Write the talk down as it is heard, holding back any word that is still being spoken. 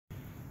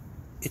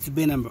It's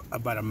been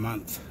about a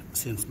month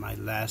since my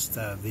last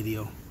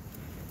video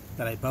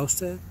that I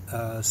posted,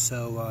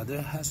 so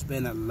there has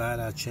been a lot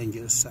of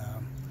changes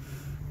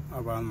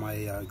around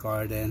my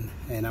garden,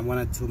 and I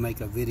wanted to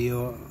make a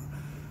video,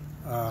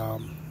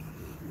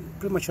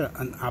 pretty much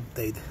an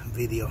update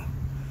video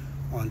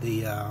on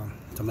the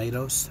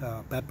tomatoes,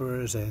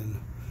 peppers,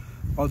 and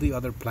all the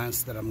other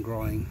plants that I'm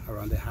growing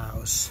around the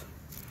house.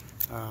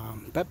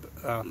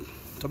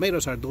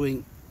 Tomatoes are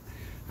doing,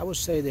 I would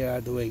say they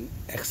are doing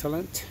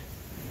excellent.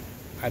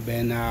 I've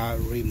been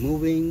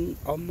removing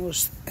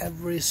almost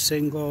every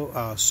single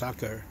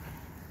sucker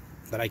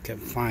that I can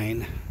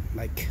find,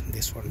 like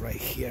this one right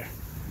here.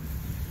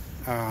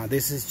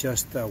 This is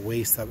just a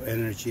waste of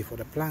energy for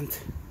the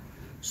plant,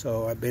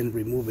 so I've been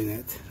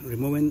removing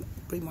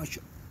pretty much,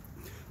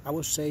 I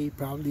would say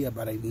probably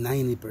about a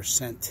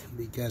 90%,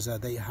 because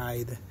they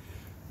hide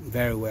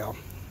very well,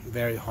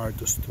 very hard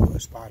to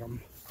spot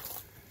them.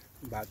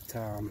 But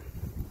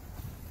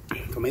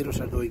tomatoes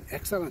are doing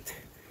excellent.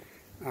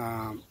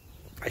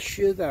 I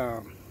should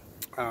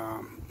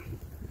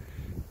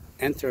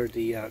enter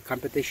the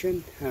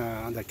competition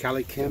the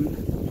CaliChem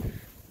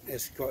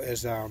is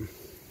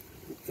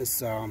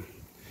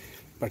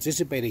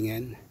participating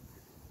in,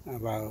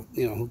 about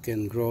who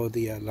can grow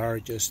the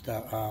largest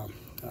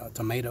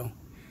tomato.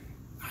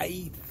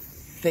 I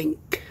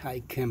think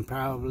I can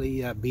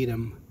probably beat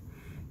them,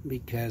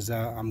 because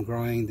I'm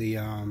growing the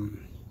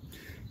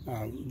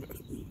I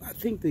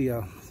think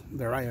the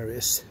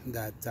varieties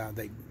that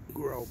they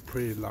grow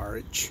pretty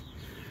large.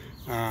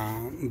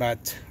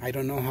 But I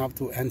don't know how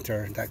to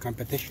enter that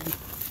competition.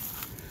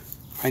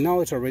 I know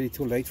it's already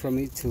too late for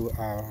me to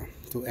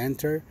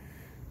enter,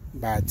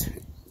 but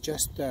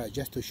just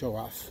to show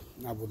off,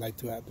 I would like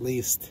to at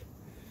least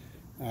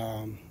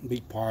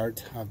be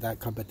part of that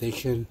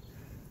competition,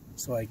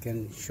 so I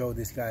can show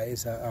these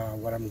guys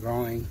what I'm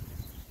growing.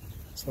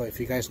 So if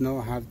you guys know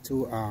how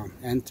to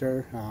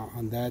enter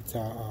on that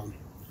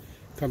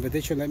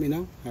competition, let me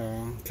know.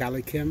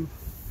 CaliChem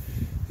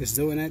is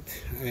doing it,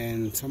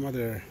 and some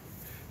other,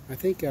 I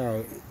think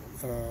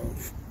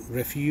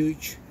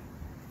Refuge,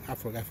 I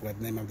forgot the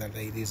name of that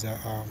lady's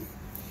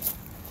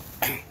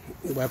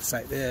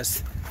website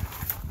is,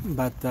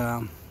 but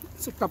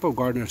it's a couple of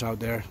gardeners out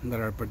there that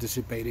are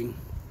participating,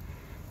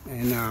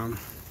 and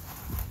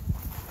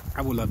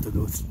I would love to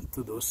do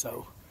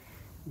so,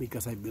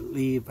 because I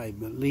believe I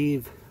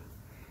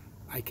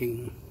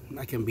can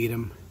beat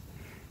them,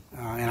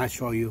 and I'll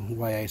show you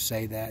why I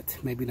say that.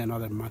 Maybe in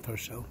another month or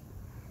so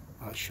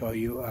I'll show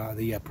you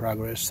the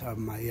progress of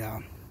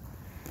my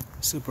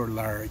super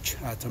large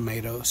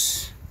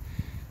tomatoes,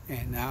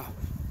 and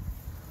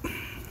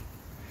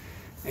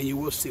you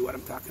will see what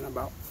I'm talking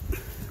about.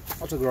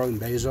 Also growing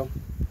basil,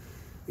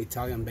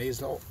 Italian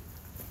basil,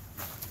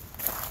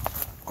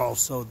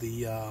 also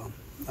the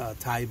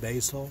Thai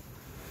basil.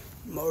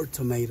 More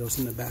tomatoes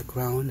in the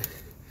background.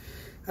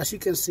 As you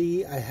can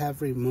see, I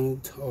have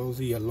removed all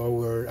the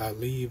lower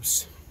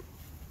leaves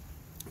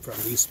from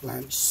these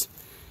plants.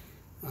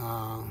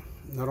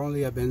 Not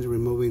only have I been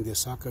removing the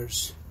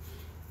suckers,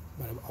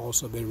 but I've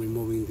also been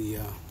removing the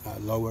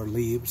lower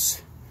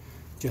leaves,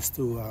 just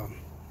to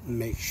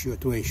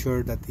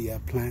ensure that the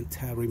plant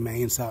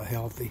remains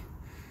healthy.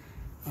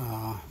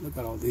 Look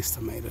at all these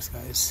tomatoes,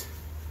 guys.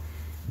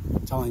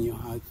 I'm telling you,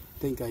 I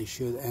think I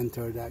should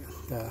enter that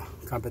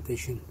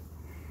competition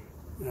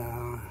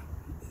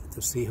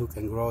to see who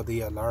can grow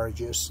the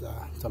largest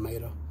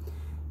tomato.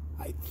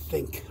 I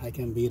think I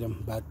can beat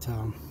them, but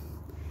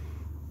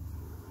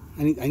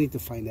I need to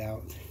find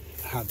out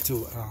how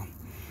to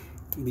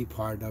be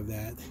part of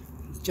that,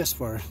 just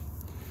for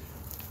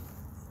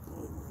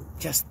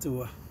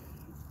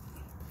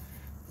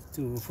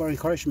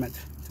encouragement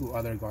to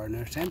other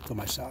gardeners and to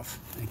myself,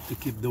 and to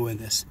keep doing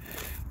this.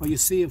 What you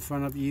see in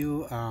front of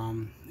you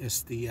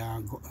is the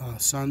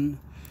Sun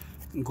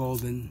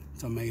Golden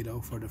tomato.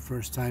 For the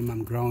first time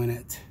I'm growing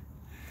it,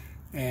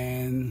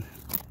 and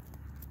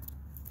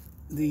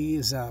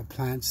these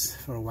plants,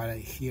 for what I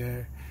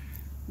hear,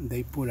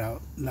 they put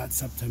out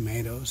lots of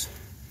tomatoes,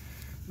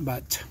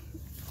 but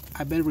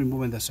I've been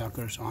removing the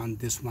suckers on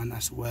this one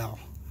as well,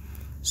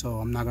 so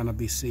I'm not gonna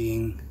be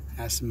seeing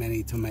as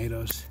many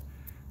tomatoes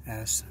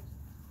as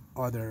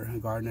other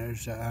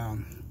gardeners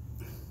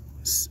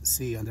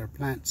see on their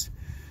plants,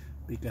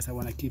 because I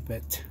want to keep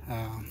it,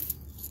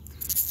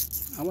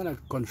 I want to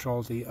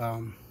control the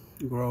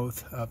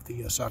growth of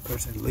the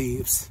suckers and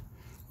leaves.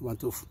 I want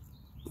to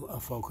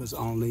focus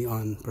only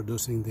on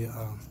producing the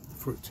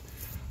fruit.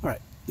 All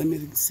right, let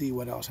me see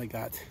what else I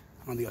got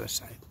on the other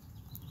side.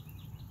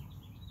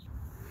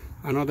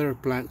 Another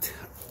plant.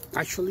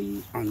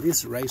 Actually, on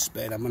this raised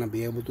bed, I'm going to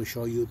be able to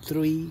show you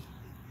three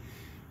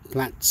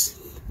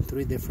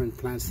different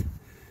plants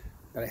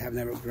that I have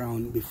never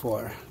grown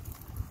before.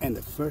 And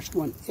the first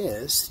one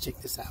is, check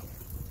this out,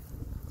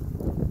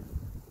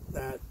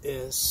 that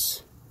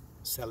is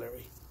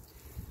celery.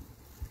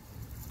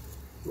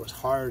 It was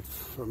hard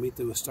for me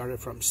to start it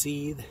from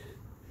seed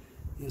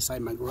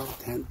inside my grow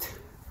tent,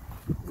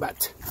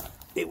 but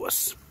it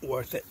was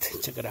worth it.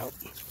 Check it out.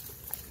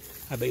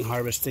 I've been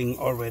harvesting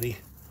already.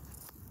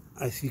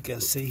 As you can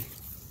see,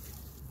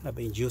 I've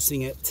been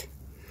juicing it.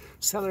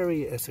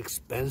 Celery is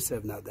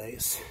expensive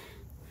nowadays.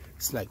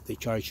 It's like they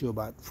charge you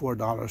about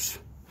 $4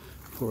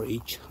 for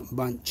each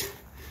bunch.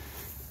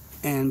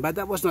 But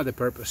that was not the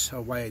purpose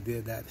of why I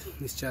did that.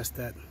 It's just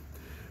that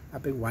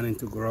I've been wanting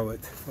to grow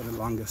it for the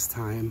longest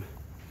time,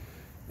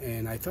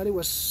 and I thought it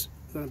was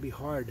gonna be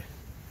hard,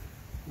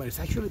 but it's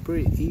actually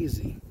pretty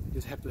easy. You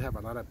just have to have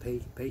a lot of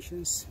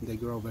patience. They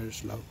grow very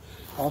slow.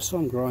 Also,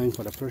 I'm growing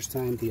for the first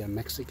time the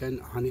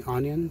Mexican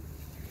onion.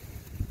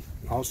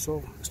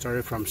 Also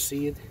started from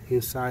seed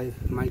inside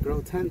my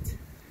grow tent.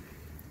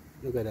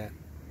 Look at that.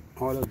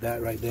 All of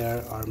that right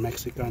there are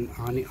Mexican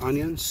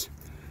onions.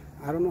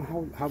 I don't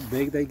know how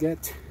big they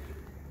get,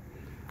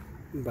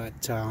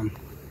 but I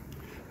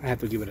have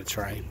to give it a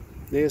try.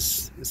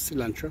 This is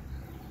cilantro.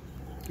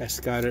 I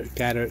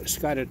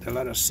scattered a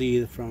lot of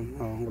seed from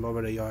all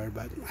over the yard,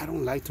 but I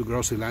don't like to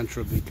grow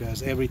cilantro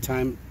because every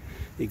time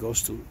it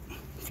goes to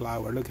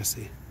flower, look,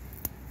 see,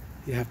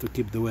 you have to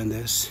keep doing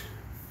this,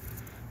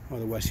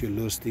 otherwise you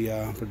lose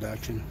the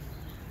production.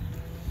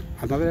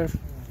 Another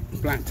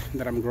plant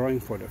that I'm growing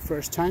for the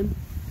first time.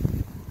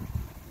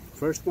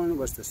 First one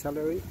was the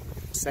celery,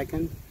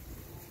 second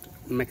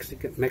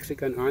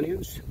Mexican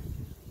onions,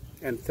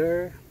 and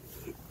third,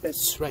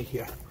 it's right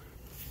here.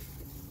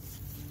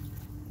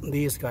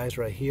 These guys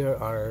right here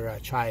are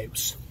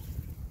chives.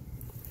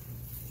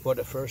 For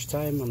the first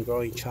time I'm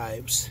growing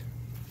chives,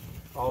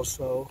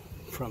 also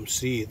from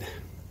seed.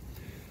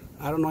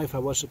 I don't know if I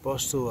was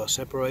supposed to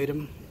separate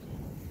them,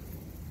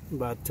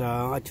 but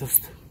I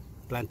just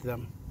planted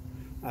them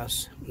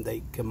as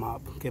they came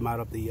out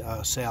of the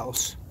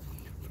cells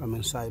from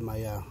inside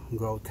my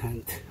grow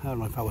tent. I don't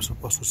know if I was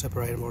supposed to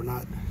separate them or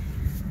not,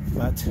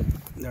 but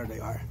there they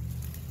are.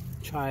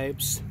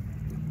 Chives,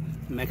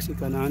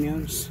 Mexican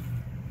onions,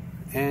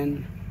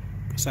 and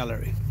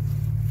celery.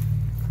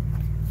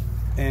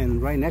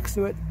 And right next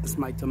to it is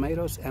my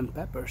tomatoes and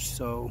peppers.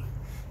 So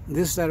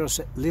this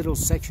little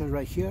section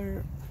right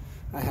here,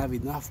 I have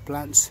enough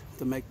plants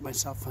to make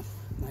myself a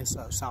nice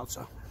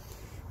salsa,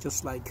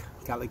 just like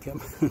Calicum.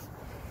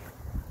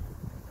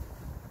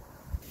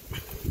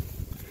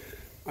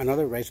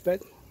 Another raised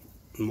bed,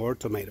 more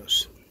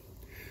tomatoes.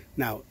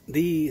 Now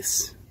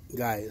these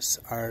guys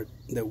are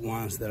the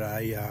ones that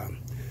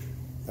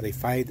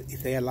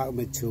if they allow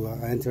me to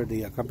enter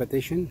the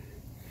competition,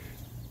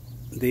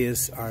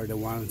 these are the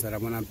ones that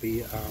I'm gonna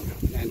be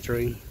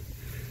entering,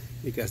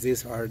 because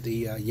these are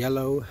the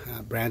yellow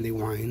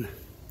Brandywine,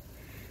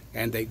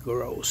 and they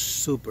grow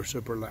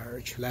super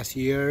large. Last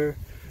year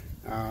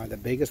the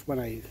biggest one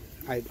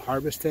I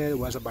harvested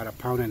was about 1.5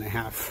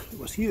 pounds. It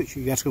was huge.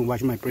 You guys can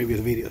watch my previous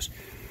videos,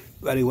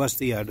 but it was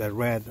the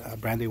red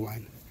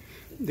Brandywine.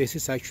 This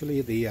is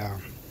actually the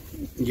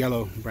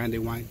yellow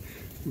Brandywine,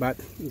 but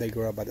they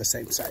grow about the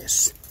same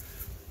size.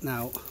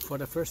 Now for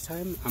the first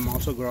time I'm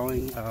also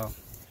growing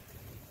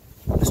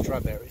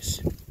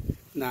strawberries.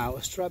 Now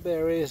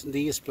strawberries,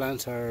 these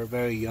plants are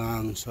very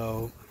young,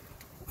 so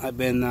I've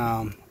been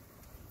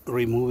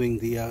removing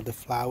the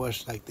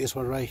flowers, like this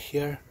one right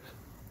here.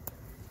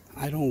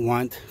 I don't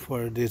want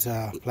for these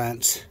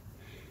plants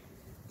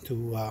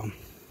to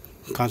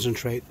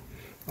concentrate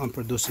on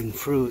producing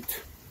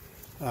fruit.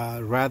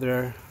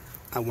 Rather,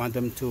 I want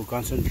them to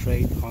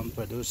concentrate on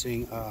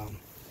producing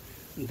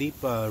deep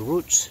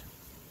roots,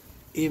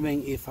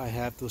 even if I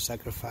have to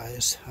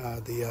sacrifice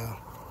the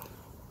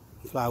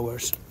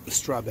flowers,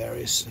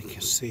 strawberries, you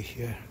can see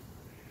here.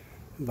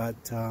 But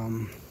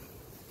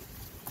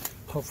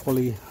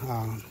hopefully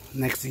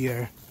next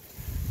year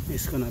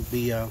it's gonna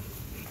be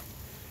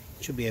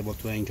should be able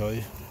to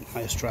enjoy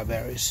my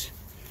strawberries,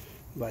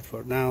 but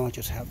for now I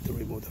just have to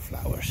remove the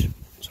flowers.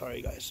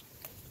 Sorry guys.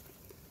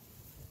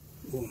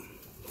 Boom,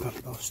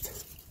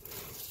 compost.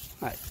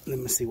 Alright, let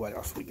me see what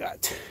else we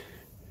got.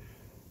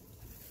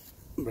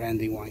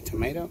 Brandywine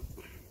tomato.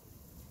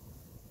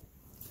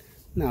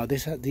 Now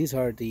these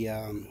are the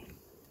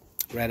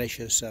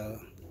radishes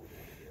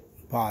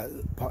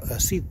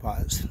seed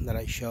pods that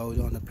I showed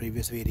on the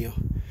previous video.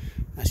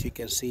 As you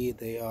can see,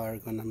 they are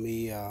gonna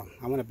be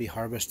I'm gonna be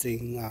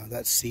harvesting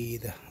that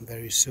seed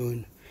very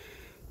soon.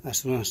 As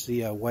soon as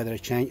the weather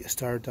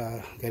start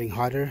getting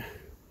hotter,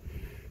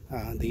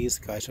 these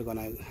guys are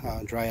gonna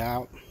dry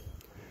out,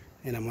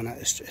 and I'm gonna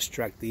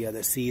extract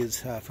the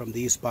seeds from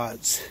these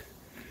pods.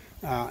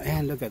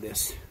 And look at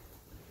this,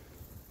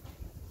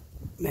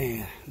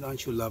 man,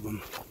 don't you love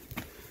them?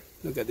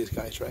 Look at these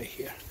guys right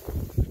here.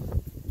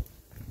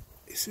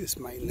 This is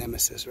my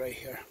nemesis right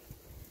here,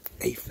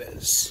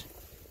 aphis.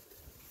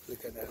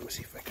 Look at that. Let me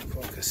see if I can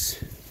focus.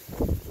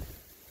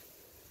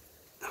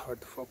 Hard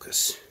to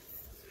focus,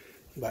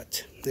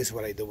 but this is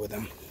what I do with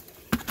them.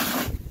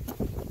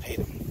 Hate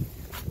them.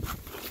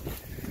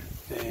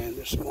 And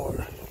there's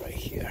more right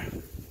here.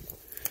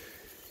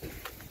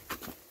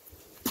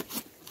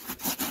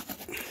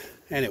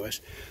 Anyways,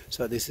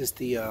 so this is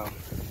the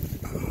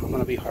I'm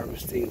gonna be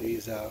harvesting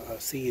these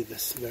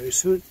seeds very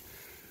soon,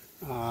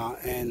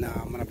 and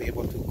I'm gonna be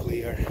able to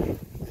clear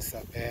this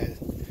bed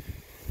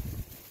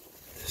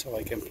so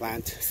I can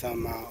plant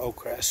some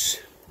okras.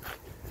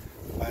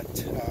 But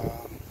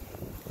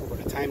for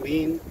the time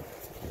being,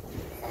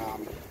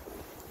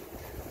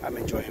 I'm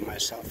enjoying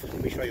myself.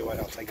 Let me show you what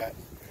else I got.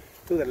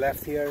 To the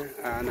left here,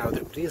 now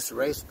this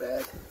raised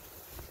bed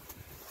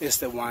is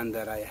the one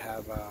that I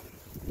have.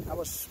 I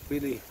was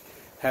really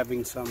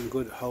having some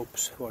good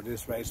hopes for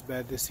this raised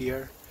bed this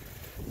year,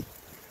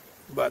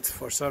 but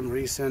for some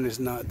reason it's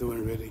not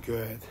doing really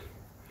good.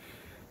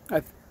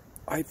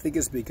 I think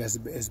it's because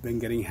it's been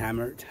getting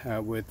hammered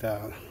with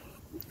the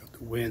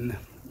wind,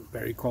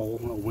 very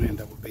cold wind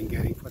that we've been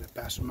getting for the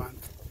past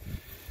month.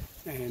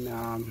 And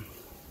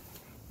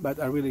but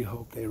I really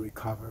hope they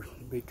recover,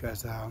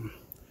 because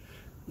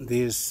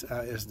this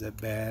is the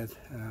bed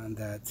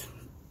that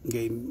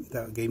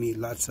gave me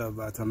lots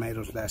of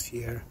tomatoes last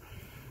year,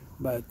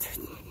 but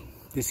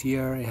this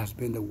year it has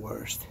been the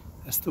worst.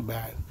 That's too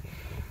bad,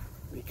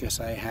 because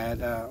I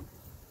had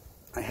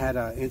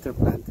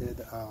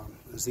interplanted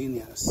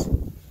zinnias,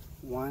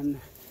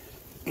 one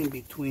in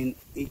between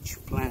each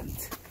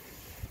plant,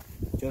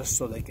 just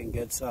so they can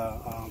get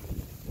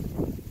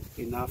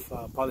enough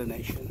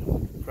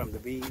pollination from the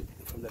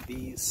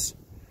bees.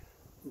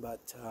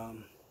 But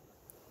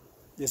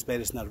this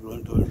bed is not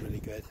doing really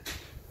good.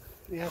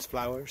 It has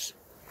flowers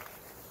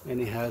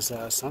and it has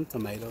some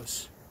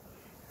tomatoes,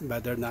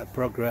 but they're not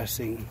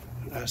progressing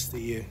as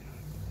the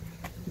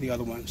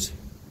other ones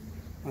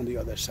on the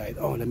other side.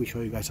 Oh, let me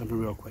show you guys something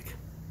real quick.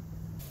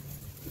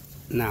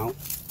 Now,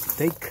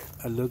 take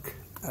a look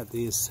at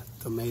this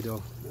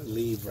tomato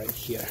leaf right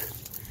here.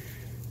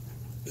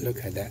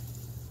 Look at that.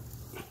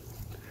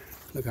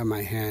 Look at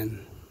my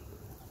hand.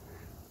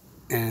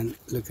 And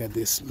look at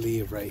this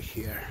leaf right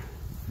here.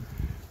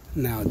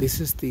 Now, this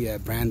is the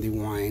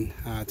Brandywine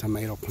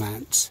tomato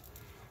plants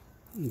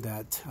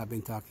that I've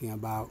been talking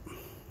about,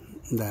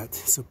 that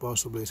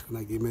supposedly is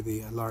going to give me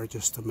the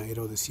largest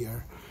tomato this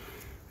year.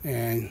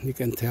 And you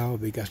can tell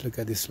because look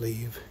at this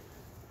leaf.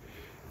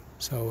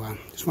 So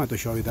just wanted to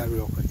show you that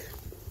real quick.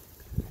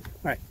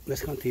 All right,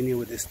 let's continue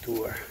with this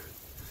tour.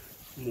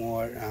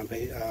 More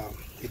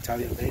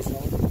Italian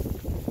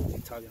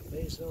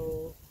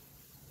basil,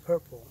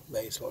 purple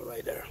basil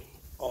right there,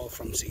 all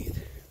from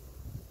seed.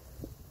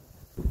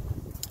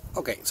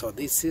 Okay, so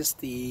this is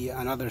the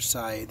another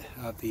side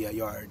of the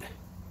yard.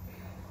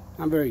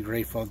 I'm very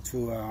grateful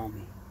to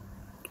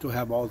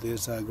have all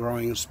this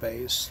growing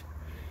space.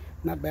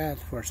 Not bad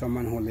for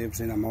someone who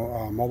lives in a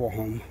mobile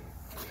home.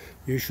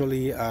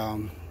 Usually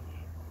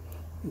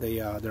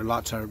their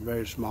lots are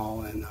very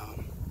small,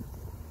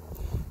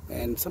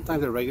 and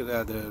sometimes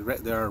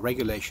there are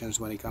regulations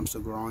when it comes to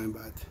growing,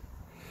 but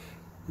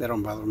they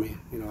don't bother me.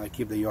 You know, I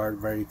keep the yard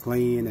very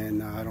clean,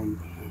 and I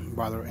don't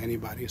bother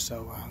anybody,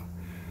 so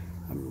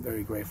I'm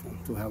very grateful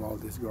to have all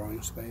this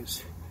growing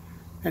space.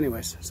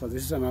 Anyways, so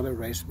this is another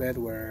raised bed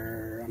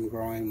where I'm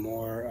growing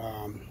more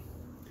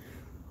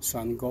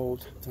sun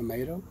gold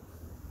tomato.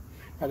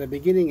 At the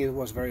beginning, it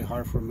was very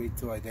hard for me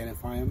to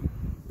identify them,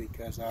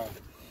 because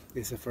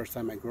this is the first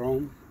time I grow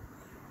them,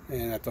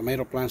 and the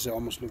tomato plants, they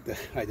almost look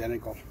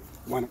identical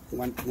one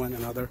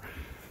another.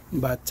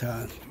 But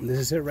this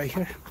is it right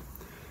here.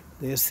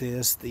 This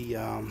is the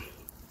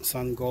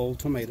sun gold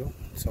tomato.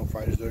 So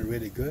far it's doing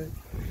really good.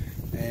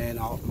 And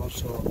I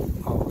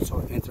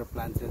also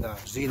interplanted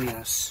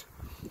zinnias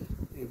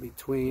in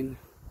between,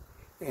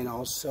 and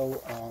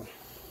also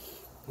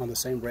on the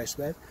same raised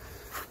bed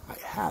I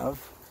have,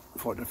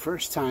 for the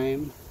first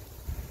time,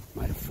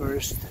 my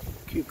first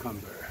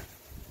cucumber.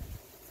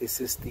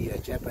 This is the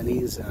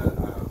Japanese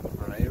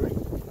variety,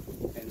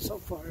 and so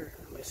far,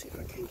 let's see if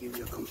I can give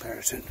you a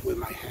comparison with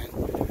my hand.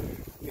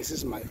 This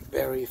is my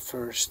very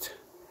first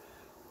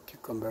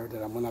cucumber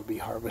that I'm gonna be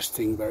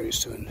harvesting very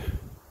soon.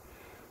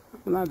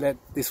 I'm gonna let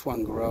this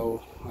one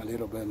grow a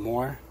little bit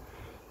more.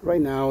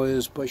 Right now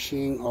is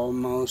pushing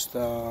almost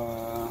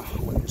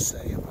what do you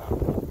say,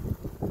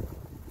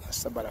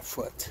 that's about a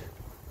foot.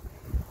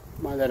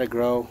 I might let it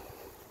grow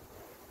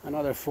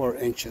another 4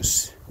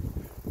 inches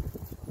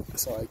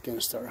so I can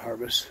start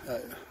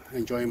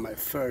enjoying my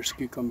first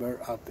cucumber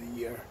of the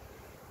year.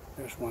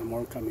 There's one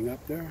more coming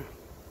up there,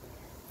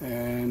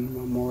 and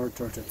one more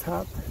towards the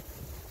top.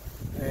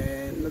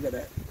 And look at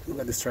that, look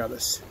at this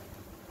trellis.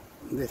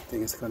 This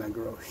thing is gonna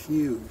grow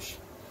huge.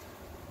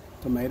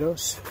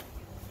 Tomatoes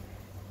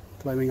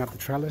climbing up the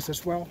trellis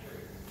as well.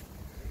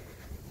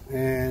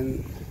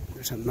 And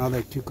there's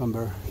another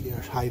cucumber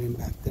here hiding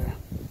back there.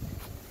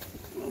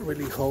 I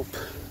really hope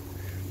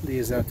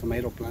these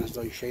tomato plants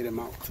don't shade them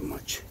out too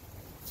much.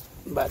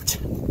 But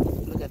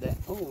look at that.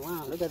 Oh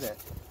wow, look at that.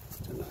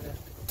 Another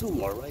 2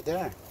 more right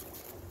there.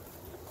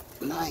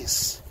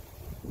 Nice.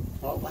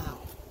 Oh wow.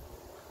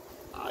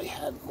 I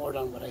had more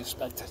than what I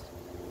expected.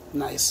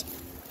 Nice.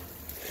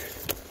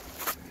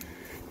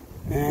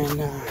 And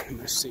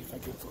let's see if I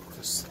can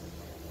focus.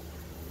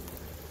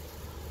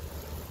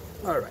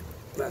 Alright,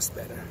 that's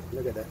better.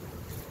 Look at that.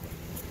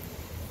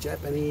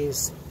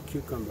 Japanese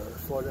cucumber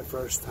for the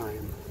first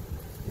time.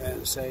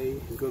 And say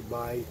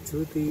goodbye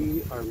to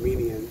the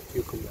Armenian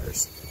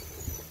cucumbers.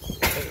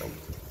 They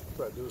don't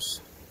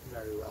produce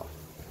very well.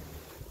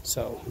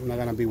 So I'm not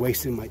gonna be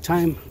wasting my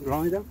time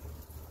growing them.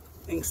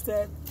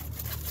 Instead,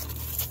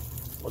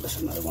 well,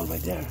 there's another one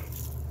right there.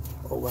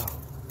 Oh wow,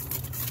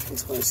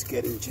 this one is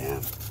getting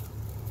jammed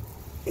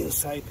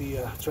inside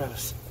the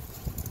trellis.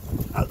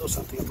 I'll do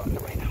something about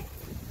it right now.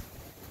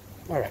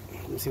 All right,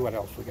 let me see what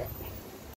else we got.